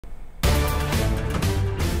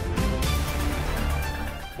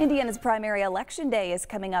Indiana's primary election day is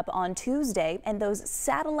coming up on Tuesday, and those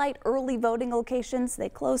satellite early voting locations, they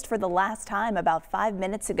closed for the last time about 5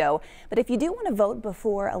 minutes ago. But if you do want to vote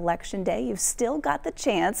before Election Day, you've still got the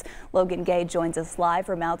chance. Logan Gay joins us live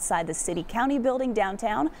from outside the City County building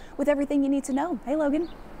downtown with everything you need to know. Hey, Logan.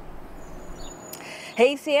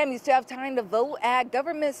 Hey Sam, you still have time to vote at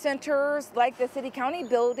government centers like the City County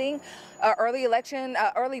building. Early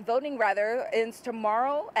voting ends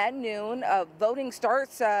tomorrow at noon. Voting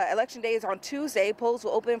starts, election day is on Tuesday. Polls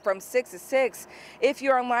will open from 6 to 6. If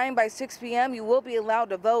you're online by 6 p.m., you will be allowed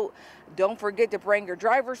to vote. Don't forget to bring your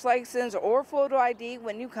driver's license or photo ID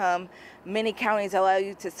when you come. Many counties allow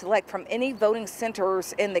you to select from any voting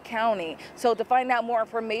centers in the county. So to find out more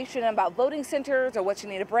information about voting centers or what you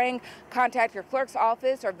need to bring, contact your clerk's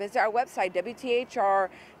office or visit our website,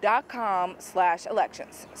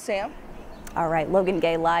 WTHR.com/elections. Sam? All right, Logan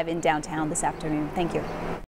Gay live in downtown this afternoon. Thank you.